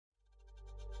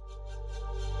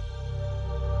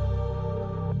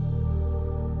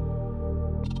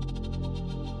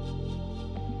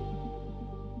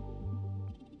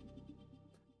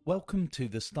Welcome to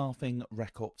the Staffing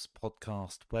RecOps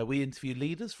podcast, where we interview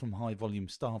leaders from high-volume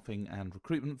staffing and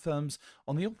recruitment firms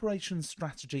on the operations,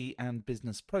 strategy and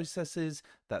business processes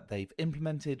that they've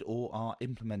implemented or are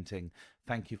implementing.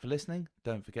 Thank you for listening.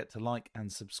 Don't forget to like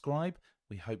and subscribe.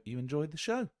 We hope you enjoyed the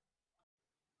show.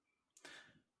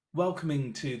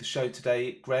 Welcoming to the show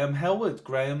today, Graham Halewood.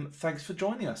 Graham, thanks for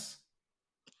joining us.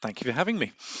 Thank you for having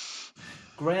me.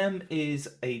 Graham is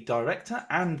a director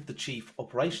and the chief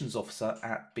operations officer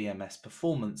at BMS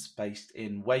Performance, based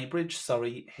in Weybridge,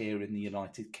 Surrey, here in the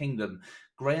United Kingdom.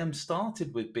 Graham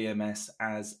started with BMS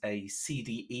as a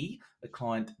CDE, a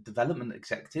client development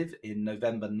executive, in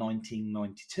November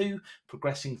 1992,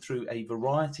 progressing through a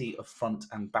variety of front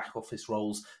and back office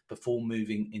roles before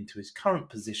moving into his current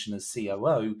position as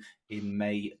COO in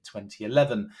May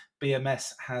 2011.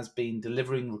 BMS has been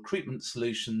delivering recruitment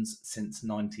solutions since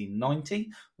 1990,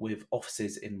 with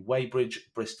offices in Weybridge,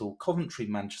 Bristol, Coventry,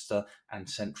 Manchester and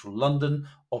central London,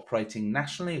 operating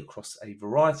nationally across a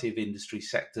variety of industry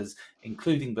sectors,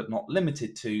 including but not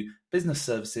limited to business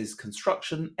services,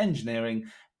 construction, engineering,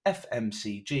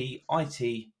 FMCG,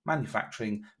 IT,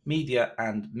 manufacturing, media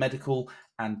and medical,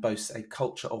 and boasts a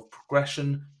culture of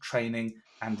progression, training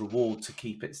and reward to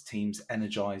keep its teams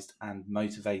energised and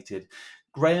motivated.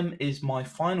 Graham is my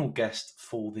final guest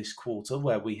for this quarter,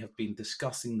 where we have been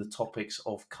discussing the topics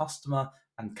of customer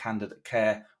and candidate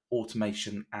care,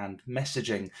 automation and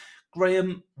messaging.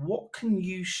 Graham, what can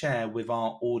you share with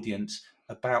our audience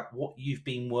about what you've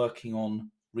been working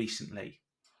on recently?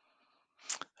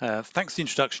 Thanks for the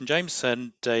introduction, James,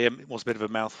 and it was a bit of a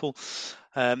mouthful.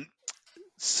 And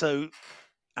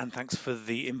thanks for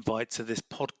the invite to this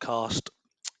podcast.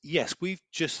 Yes, we've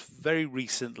just very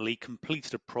recently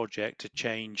completed a project to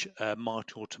change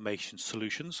marketing automation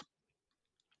solutions.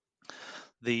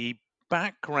 The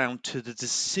background to the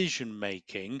decision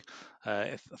making,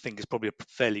 I think, is probably a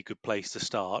fairly good place to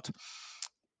start.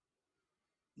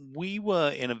 We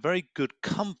were in a very good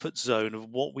comfort zone of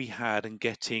what we had and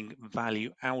getting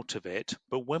value out of it.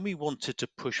 But when we wanted to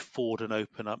push forward and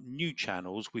open up new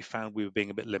channels, we found we were being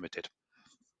a bit limited.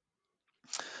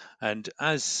 And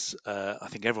as I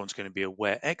think everyone's going to be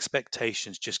aware,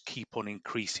 expectations just keep on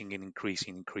increasing and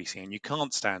increasing and increasing, and you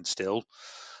can't stand still.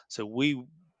 So we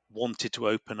wanted to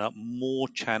open up more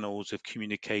channels of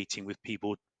communicating with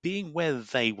people, being where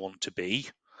they want to be,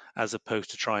 as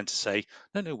opposed to trying to say,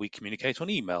 no, we communicate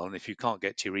on email. And if you can't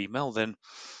get to your email, then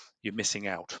you're missing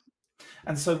out.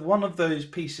 And so one of those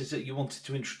pieces that you wanted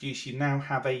to introduce, you now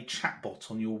have a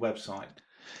chatbot on your website.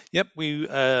 Yep, we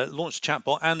launched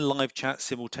chatbot and live chat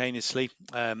simultaneously.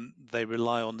 They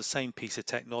rely on the same piece of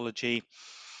technology.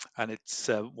 And it's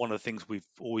one of the things we've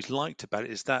always liked about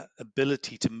it is that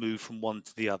ability to move from one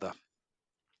to the other.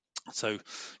 So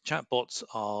chatbots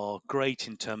are great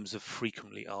in terms of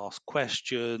frequently asked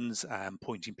questions and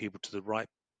pointing people to the right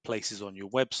places on your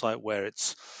website where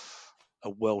it's a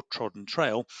well-trodden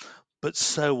trail. But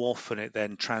so often it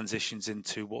then transitions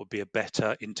into what would be a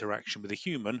better interaction with a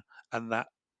human, and that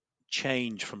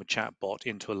change from a chatbot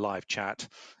into a live chat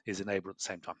is enabled at the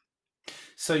same time.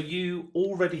 So you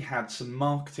already had some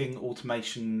marketing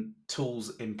automation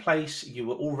tools in place. You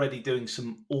were already doing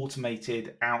some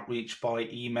automated outreach by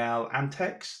email and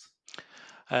text?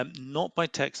 Not by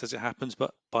text as it happens,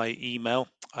 but by email.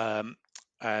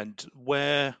 And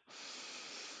where...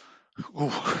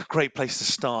 great place to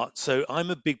start. So I'm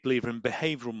a big believer in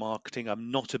behavioral marketing.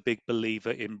 I'm not a big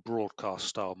believer in broadcast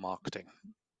style marketing.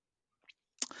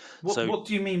 What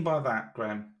do you mean by that,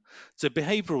 Graham? So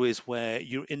behavioral is where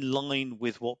you're in line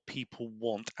with what people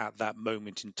want at that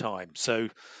moment in time. So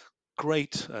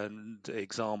great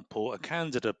example, a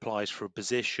candidate applies for a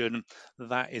position.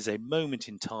 That is a moment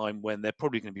in time when they're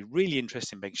probably going to be really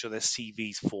interested in making sure their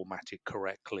CV's formatted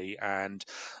correctly and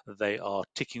they are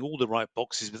ticking all the right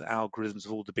boxes with algorithms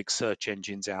of all the big search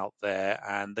engines out there,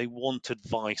 and they want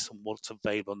advice on what's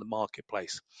available on the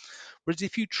marketplace. Whereas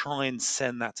if you try and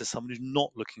send that to someone who's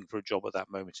not looking for a job at that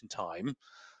moment in time,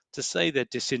 to say they're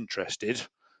disinterested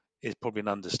is probably an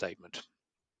understatement.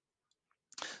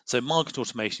 So market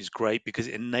automation is great because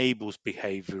it enables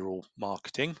behavioral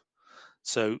marketing.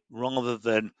 So rather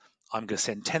than I'm going to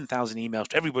send 10,000 emails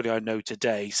to everybody I know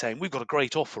today saying we've got a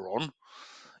great offer on,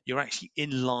 you're actually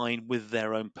in line with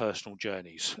their own personal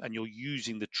journeys, and you're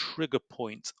using the trigger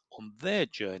points on their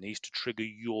journeys to trigger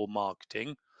your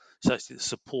marketing, such that it's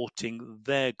supporting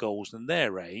their goals and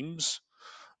their aims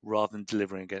rather than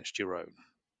delivering against your own.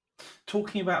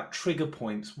 Talking about trigger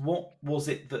points, what was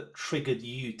it that triggered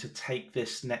you to take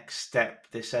this next step,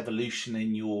 this evolution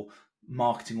in your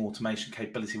marketing automation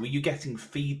capability? Were you getting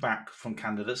feedback from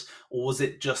candidates, or was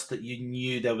it just that you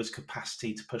knew there was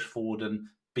capacity to push forward and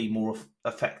be more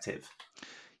effective?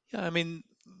 Yeah, I mean,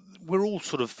 we're all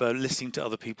sort of listening to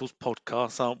other people's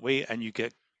podcasts, aren't we? And you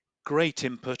get great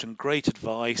input and great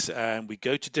advice, and we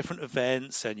go to different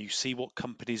events and you see what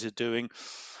companies are doing.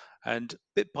 And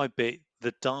bit by bit,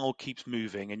 the dial keeps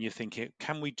moving, and you're thinking,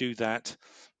 can we do that?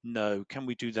 No. Can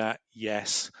we do that?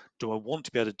 Yes. Do I want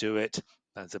to be able to do it?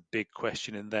 That's a big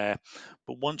question in there.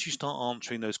 But once you start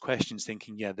answering those questions,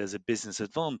 thinking, yeah, there's a business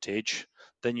advantage,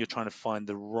 then you're trying to find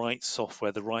the right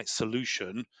software, the right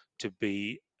solution to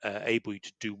be able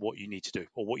to do what you need to do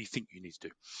or what you think you need to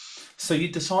do. So you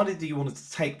decided that you wanted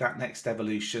to take that next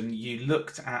evolution. You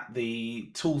looked at the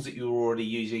tools that you were already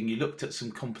using. You looked at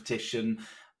some competition.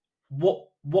 What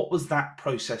was that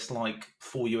process like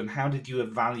for you, and how did you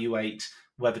evaluate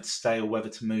whether to stay or whether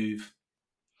to move?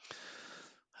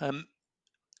 Um,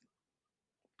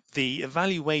 the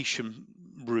evaluation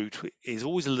route is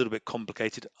always a little bit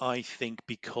complicated, I think,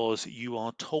 because you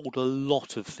are told a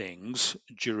lot of things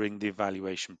during the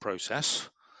evaluation process,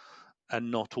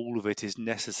 and not all of it is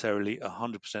necessarily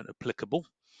 100% applicable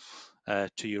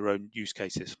to your own use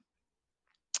cases.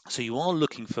 So you are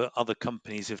looking for other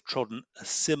companies who've trodden a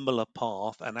similar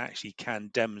path and actually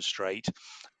can demonstrate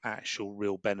actual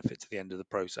real benefits at the end of the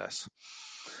process.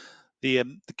 The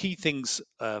key things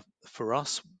for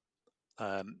us,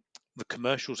 um, the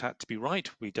commercials had to be right.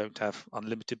 We don't have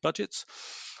unlimited budgets.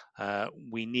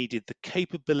 We needed the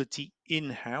capability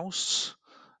in-house,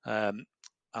 and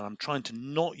I'm trying to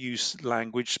not use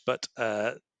language, but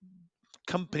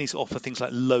companies offer things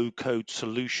like low-code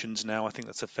solutions now. I think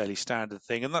that's a fairly standard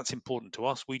thing, and that's important to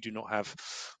us. We do not have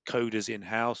coders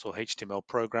in-house or HTML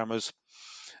programmers,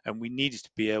 and we needed to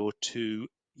be able to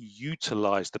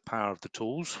utilize the power of the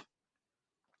tools.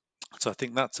 So I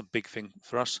think that's a big thing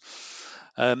for us.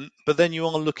 But then you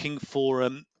are looking for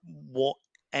what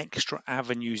extra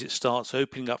avenues it starts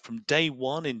opening up from day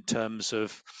one in terms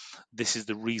of this is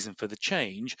the reason for the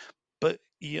change, but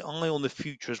your eye on the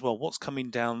future as well. What's coming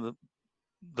down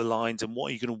the lines and what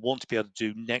are you going to want to be able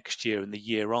to do next year and the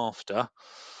year after?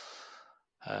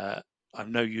 I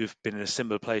know you've been in a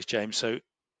similar place, James. So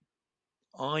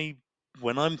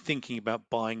when I'm thinking about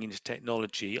buying into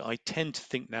technology, I tend to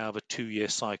think now of a 2-year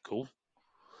cycle.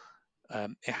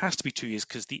 It has to be 2 years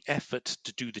because the effort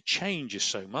to do the change is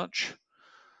so much,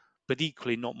 but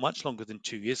equally not much longer than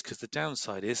 2 years because the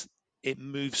downside is it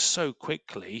moves so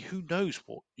quickly. Who knows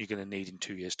what you're going to need in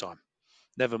 2 years' time?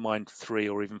 Never mind 3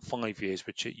 or even 5 years,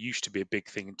 which it used to be a big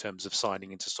thing in terms of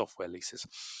signing into software leases.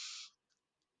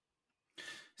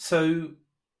 So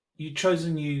you chose a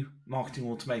new marketing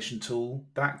automation tool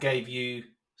that gave you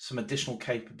some additional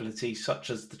capability, such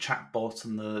as the chatbot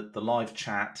and the live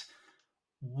chat.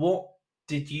 What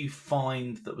did you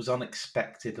find that was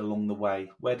unexpected along the way?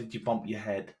 Where did you bump your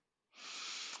head?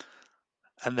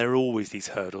 And there are always these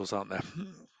hurdles, aren't there?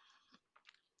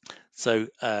 So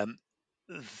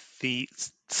the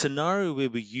scenario we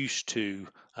were used to,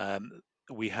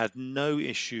 we had no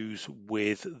issues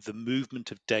with the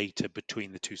movement of data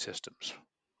between the two systems.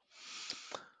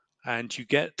 And you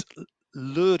get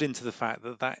lured into the fact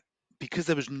that because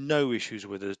there was no issues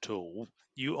with it at all,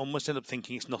 you almost end up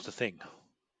thinking it's not a thing.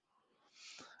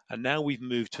 And now we've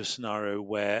moved to a scenario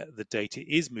where the data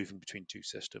is moving between two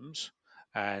systems,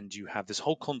 and you have this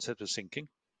whole concept of syncing.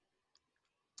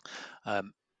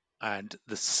 And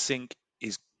the sync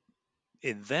is,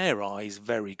 in their eyes,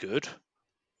 very good,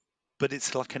 but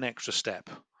it's like an extra step.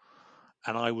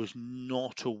 And I was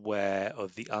not aware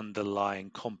of the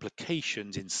underlying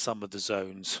complications in some of the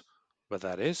zones where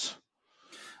that is.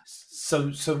 So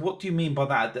what do you mean by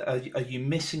that? Are you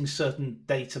missing certain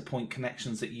data point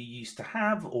connections that you used to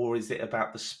have, or is it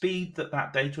about the speed that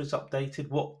that data is updated?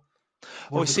 What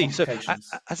Oh, I are the see. So,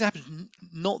 complications? as it happens,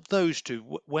 not those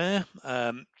two, where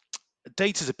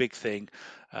data is a big thing,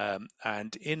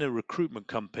 and in a recruitment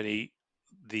company,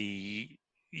 the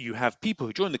you have people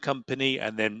who join the company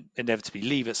and then inevitably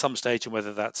leave at some stage, and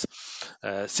whether that's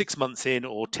 6 months in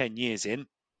or 10 years in,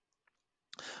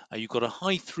 you've got a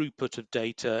high throughput of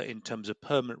data in terms of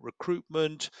permanent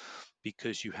recruitment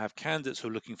because you have candidates who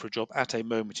are looking for a job at a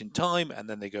moment in time, and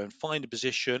then they go and find a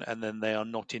position, and then they are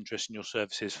not interested in your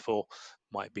services for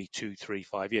might be 2, 3,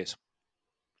 5 years.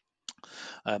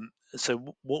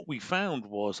 So what we found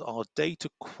was our data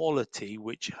quality,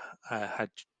 which had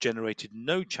generated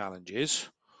no challenges.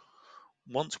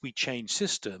 Once we changed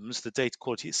systems, the data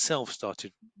quality itself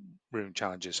started rearing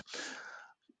challenges.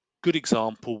 Good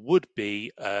example would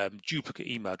be duplicate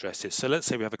email addresses. So let's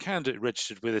say we have a candidate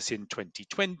registered with us in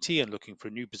 2020 and looking for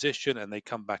a new position, and they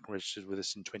come back and registered with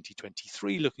us in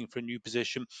 2023 looking for a new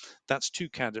position. That's two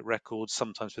candidate records,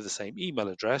 sometimes with the same email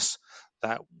address.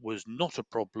 That was not a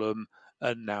problem,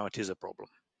 and now it is a problem.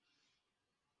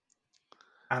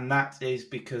 And that is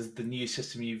because the new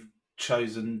system you've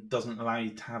chosen doesn't allow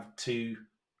you to have two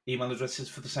email addresses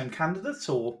for the same candidate,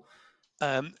 or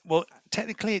Well,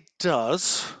 technically it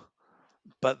does,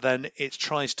 but then it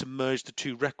tries to merge the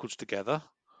two records together,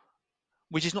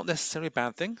 which is not necessarily a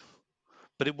bad thing,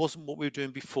 but it wasn't what we were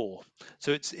doing before.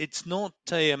 So it's not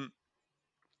a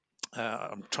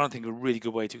I'm trying to think of a really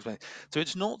good way to explain it. So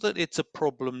it's not that it's a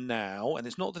problem now, and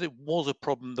it's not that it was a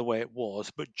problem the way it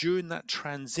was, but during that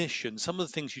transition, some of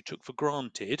the things you took for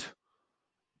granted,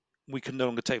 we can no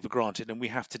longer take for granted, and we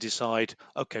have to decide,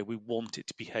 okay, we want it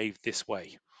to behave this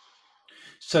way.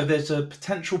 so there's a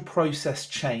potential process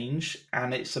change,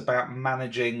 and it's about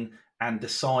managing and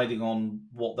deciding on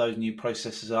what those new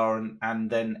processes are, and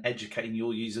then educating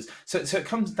your users. So it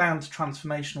comes down to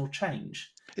transformational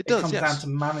change. It It does, comes down yes. to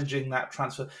managing that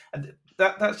transfer, and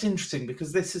that's interesting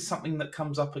because this is something that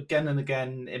comes up again and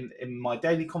again in my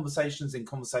daily conversations, in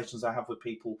conversations I have with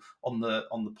people on the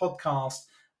podcast.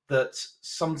 That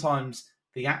sometimes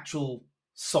the actual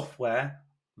software,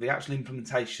 the actual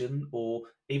implementation, or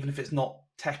even if it's not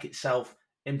tech itself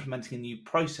implementing a new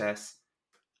process,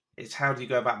 it's how do you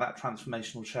go about that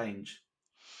transformational change?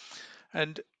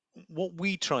 And what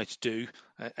we try to do,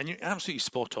 and you're absolutely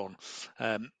spot on,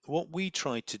 what we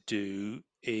try to do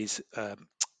is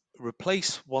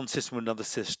replace one system with another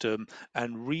system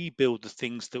and rebuild the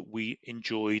things that we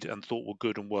enjoyed and thought were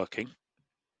good and working,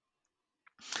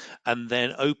 and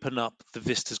then open up the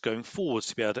vistas going forwards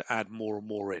to be able to add more and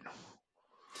more in.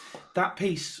 That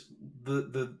piece,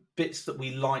 the bits that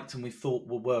we liked and we thought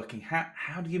were working,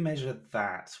 how do you measure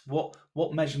that?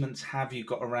 What measurements have you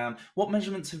got around? What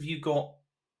measurements have you got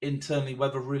internally,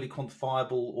 whether really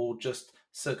quantifiable or just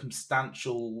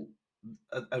circumstantial,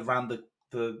 around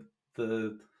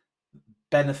the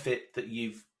benefit that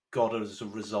you've got as a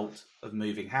result of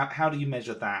moving? How do you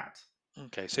measure that?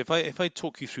 Okay, so if I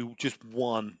talk you through just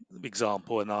one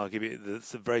example, and I'll give you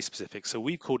the very specific. So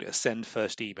we called it a send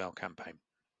first email campaign.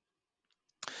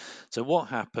 So what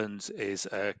happens is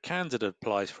a candidate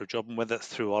applies for a job, and whether it's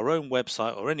through our own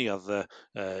website or any other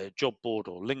job board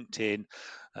or LinkedIn,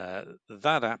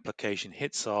 that application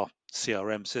hits our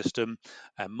CRM system,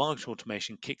 and marketing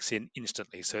automation kicks in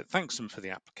instantly. So it thanks them for the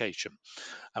application.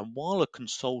 And while a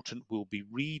consultant will be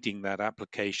reading that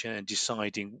application and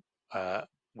deciding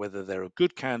whether they're a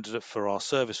good candidate for our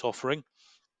service offering,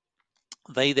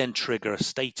 they then trigger a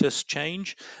status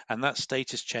change, and that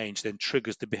status change then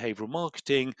triggers the behavioral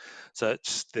marketing. So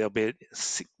there'll be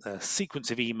a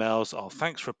sequence of emails. Oh,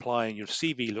 thanks for applying. Your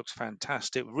CV looks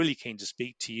fantastic. We're really keen to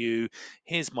speak to you.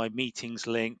 Here's my meetings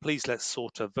link. Please let's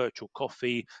sort a virtual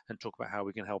coffee and talk about how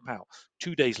we can help out.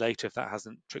 2 days later, if that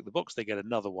hasn't tricked the box, they get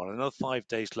another one. Another 5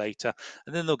 days later,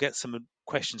 and then they'll get some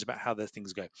questions about how their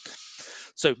things go.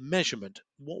 So measurement,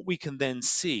 what we can then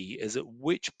see is at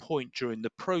which point during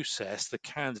the process the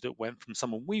candidate went from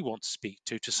someone we want to speak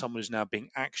to someone who's now being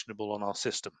actionable on our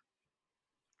system.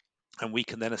 And we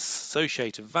can then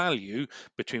associate a value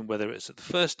between whether it's at the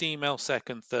first email,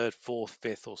 second, third, fourth,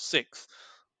 fifth, or sixth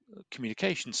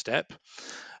communication step.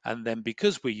 And then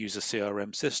because we use a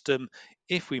CRM system,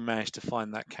 if we manage to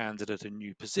find that candidate a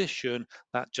new position,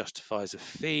 that justifies a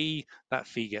fee. That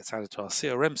fee gets added to our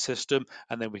CRM system,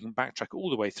 and then we can backtrack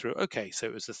all the way through. Okay, so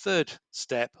it was the third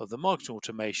step of the marketing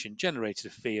automation generated a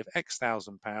fee of X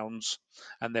thousand pounds,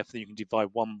 and therefore you can divide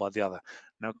one by the other.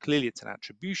 Now, clearly it's an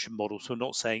attribution model, so we're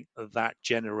not saying that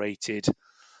generated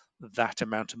that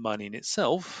amount of money in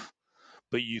itself,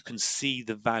 but you can see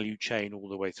the value chain all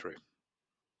the way through.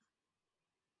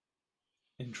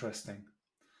 Interesting.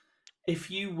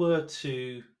 If you were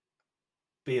to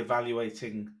be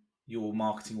evaluating your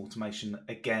marketing automation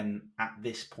again at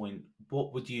this point,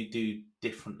 what would you do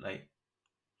differently?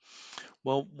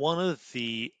 Well, one of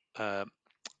the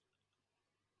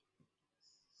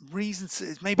reasons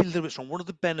is maybe a little bit strong. One of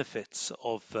the benefits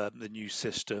of the new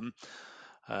system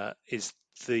is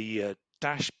the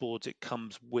dashboards it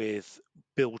comes with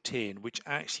built in, which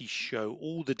actually show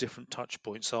all the different touch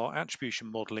points. So our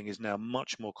attribution modeling is now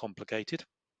much more complicated.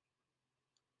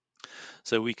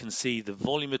 So we can see the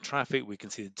volume of traffic, we can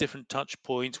see the different touch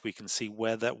points, we can see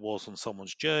where that was on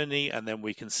someone's journey, and then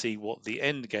we can see what the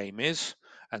end game is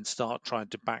and start trying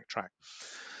to backtrack.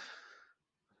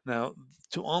 Now,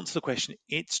 to answer the question,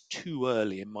 it's too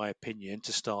early, in my opinion,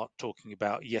 to start talking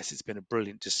about, yes, it's been a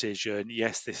brilliant decision.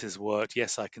 Yes, this has worked.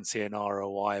 Yes, I can see an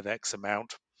ROI of X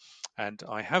amount. And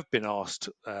I have been asked,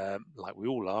 like we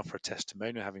all are, for a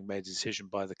testimonial, having made a decision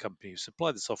by the company who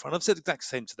supplied the software. And I've said exactly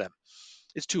the same to them.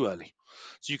 It's too early.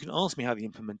 So you can ask me how the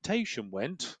implementation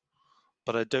went,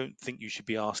 but I don't think you should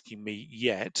be asking me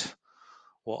yet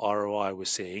what ROI we're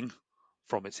seeing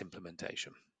from its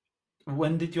implementation.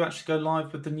 When did you actually go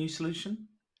live with the new solution?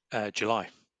 July.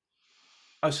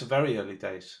 Oh, so very early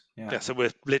days. Yeah, Yeah. so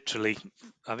we're literally,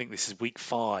 I think this is week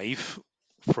 5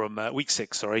 from week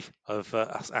 6, sorry, of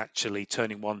us actually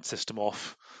turning one system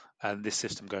off and this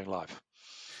system going live.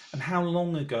 And how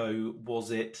long ago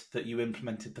was it that you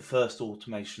implemented the first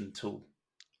automation tool?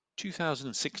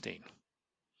 2016.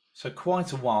 So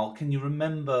quite a while. Can you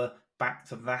remember back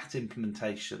to that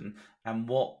implementation and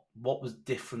what was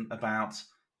different about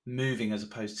moving as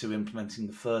opposed to implementing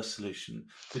the first solution?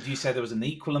 Would you say there was an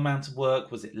equal amount of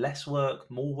work? Was it less work,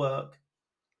 more work?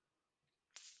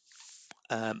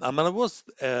 I mean, I was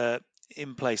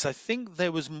in place. I think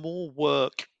there was more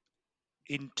work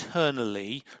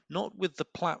internally, not with the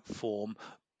platform,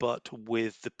 but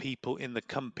with the people in the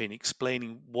company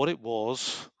explaining what it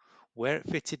was, where it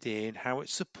fitted in, how it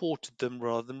supported them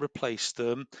rather than replaced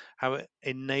them, how it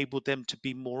enabled them to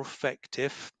be more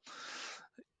effective.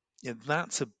 Yeah,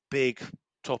 that's a big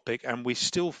topic, and we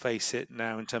still face it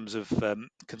now in terms of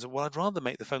concern. Well, I'd rather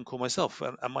make the phone call myself,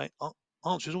 and my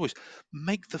answer is always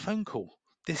make the phone call.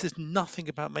 This is nothing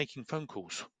about making phone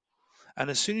calls. And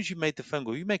as soon as you made the phone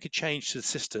call, you make a change to the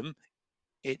system,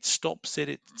 it stops it,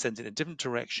 it sends it in a different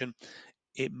direction,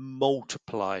 it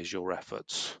multiplies your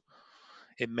efforts,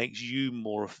 it makes you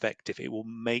more effective, it will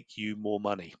make you more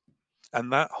money.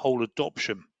 And that whole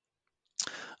adoption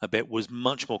a bit was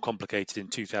much more complicated in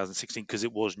 2016 because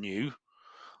it was new.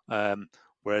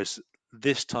 Whereas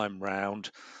this time round,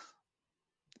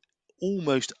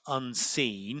 almost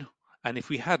unseen, and if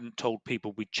we hadn't told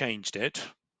people we'd changed it,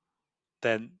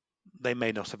 then they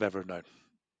may not have ever known.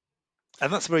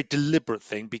 And that's a very deliberate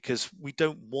thing because we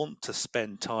don't want to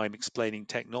spend time explaining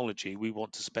technology. We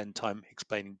want to spend time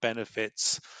explaining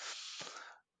benefits,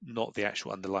 not the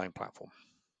actual underlying platform.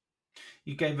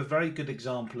 You gave a very good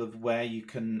example of where you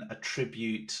can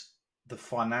attribute the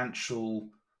financial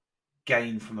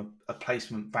gain from a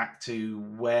placement back to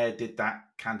where did that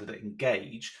candidate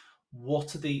engage.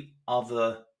 What are the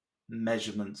other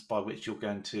measurements by which you're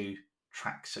going to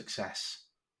track success?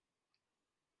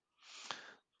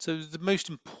 So, the most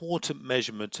important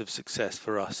measurement of success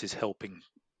for us is helping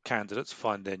candidates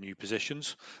find their new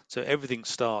positions. So, everything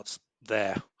starts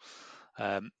there.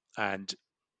 And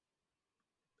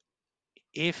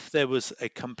if there was a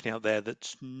company out there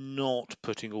that's not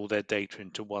putting all their data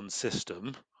into one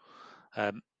system,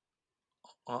 um,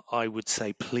 I would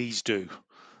say please do.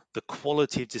 The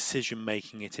quality of decision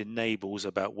making it enables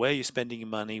about where you're spending your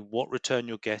money, what return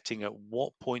you're getting, at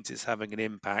what point it's having an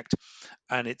impact,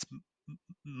 and it's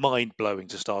mind blowing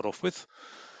to start off with.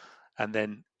 And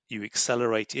then you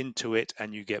accelerate into it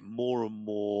and you get more and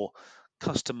more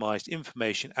customized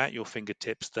information at your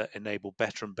fingertips that enable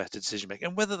better and better decision making.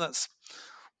 And whether that's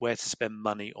where to spend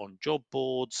money on job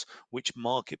boards, which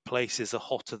marketplaces are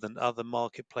hotter than other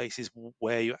marketplaces,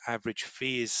 where your average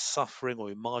fee is suffering or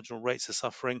your marginal rates are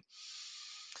suffering.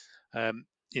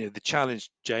 The challenge,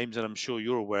 James, and I'm sure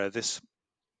you're aware of this,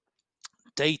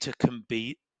 data can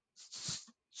be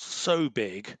so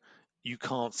big you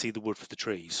can't see the wood for the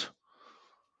trees.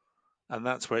 And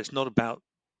that's where it's not about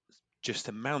just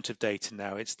the amount of data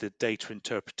now, it's the data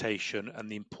interpretation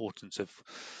and the importance of,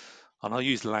 and I'll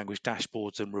use the language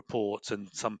dashboards and reports, and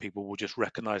some people will just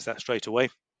recognize that straight away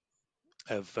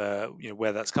of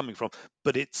where that's coming from,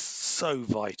 but it's so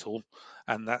vital,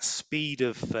 and that speed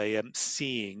of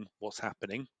seeing what's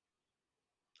happening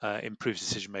improves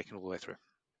decision making all the way through.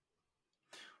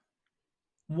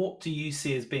 What do you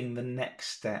see as being the next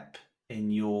step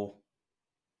in your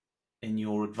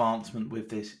advancement with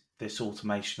this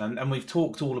automation? And we've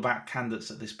talked all about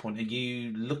candidates at this point. Are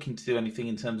you looking to do anything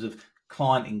in terms of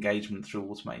client engagement through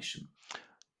automation?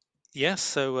 Yes,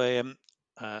 so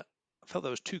I felt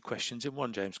there was two questions in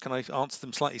one, James. Can I answer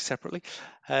them slightly separately?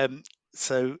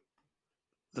 So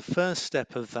the first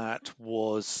step of that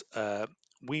was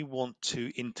we want to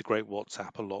integrate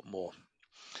WhatsApp a lot more.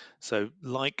 So,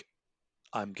 like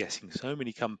I'm guessing so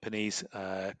many companies,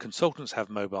 consultants have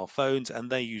mobile phones and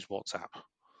they use WhatsApp.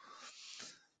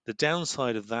 The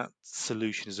downside of that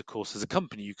solution is, of course, as a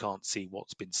company, you can't see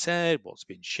what's been said, what's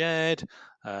been shared.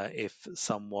 If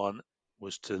someone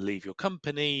was to leave your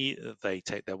company, they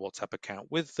take their WhatsApp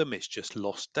account with them, it's just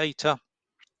lost data.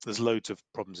 There's loads of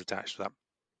problems attached to that.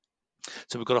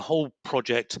 So we've got a whole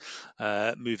project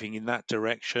moving in that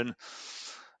direction.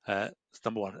 That's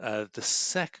number one. The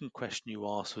second question you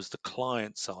asked was the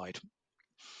client side.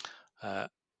 Uh,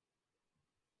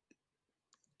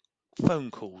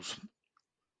 Phone calls.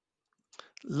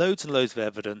 Loads and loads of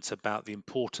evidence about the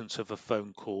importance of a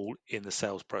phone call in the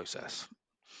sales process.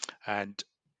 And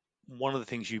one of the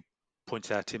things you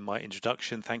pointed out in my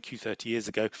introduction, thank you, 30 years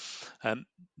ago,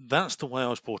 that's the way I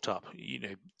was brought up.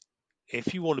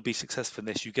 If you want to be successful in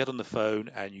this, you get on the phone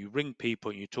and you ring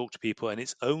people and you talk to people, and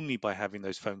it's only by having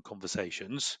those phone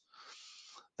conversations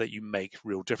that you make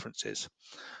real differences.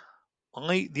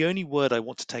 The only word I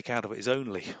want to take out of it is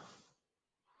only.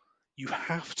 You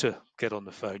have to get on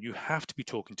the phone. You have to be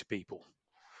talking to people.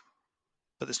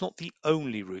 But it's not the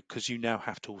only route, because you now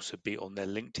have to also be on their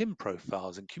LinkedIn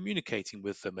profiles and communicating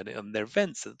with them and on their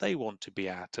events that they want to be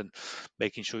at, and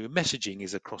making sure your messaging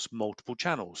is across multiple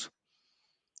channels.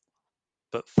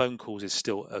 But phone calls is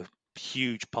still a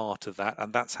huge part of that,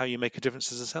 and that's how you make a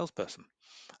difference as a salesperson.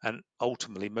 And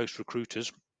ultimately, most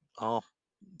recruiters are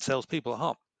salespeople at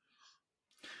heart.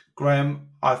 Graham,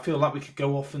 I feel like we could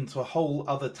go off into a whole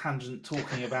other tangent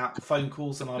talking about phone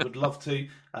calls, and I would love to,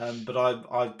 but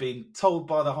I've been told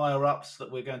by the higher ups that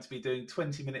we're going to be doing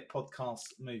 20-minute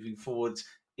podcasts moving forward,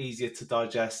 easier to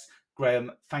digest.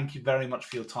 Graham, thank you very much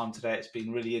for your time today. It's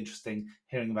been really interesting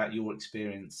hearing about your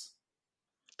experience.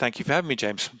 Thank you for having me,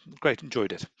 James. Great,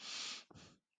 enjoyed it.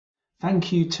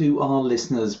 Thank you to our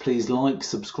listeners. Please like,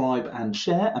 subscribe and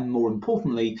share, and more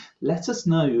importantly, let us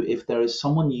know if there is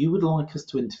someone you would like us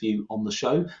to interview on the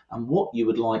show and what you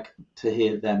would like to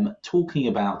hear them talking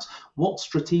about. What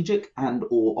strategic and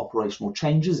or operational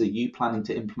changes are you planning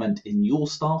to implement in your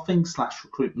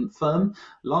staffing/recruitment firm?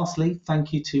 Lastly,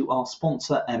 thank you to our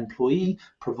sponsor Employee,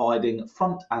 providing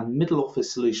front and middle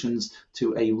office solutions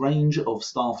to a range of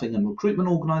staffing and recruitment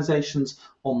organisations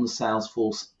on the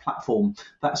Salesforce platform.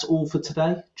 That's all for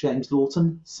today. James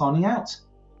Lawton signing out.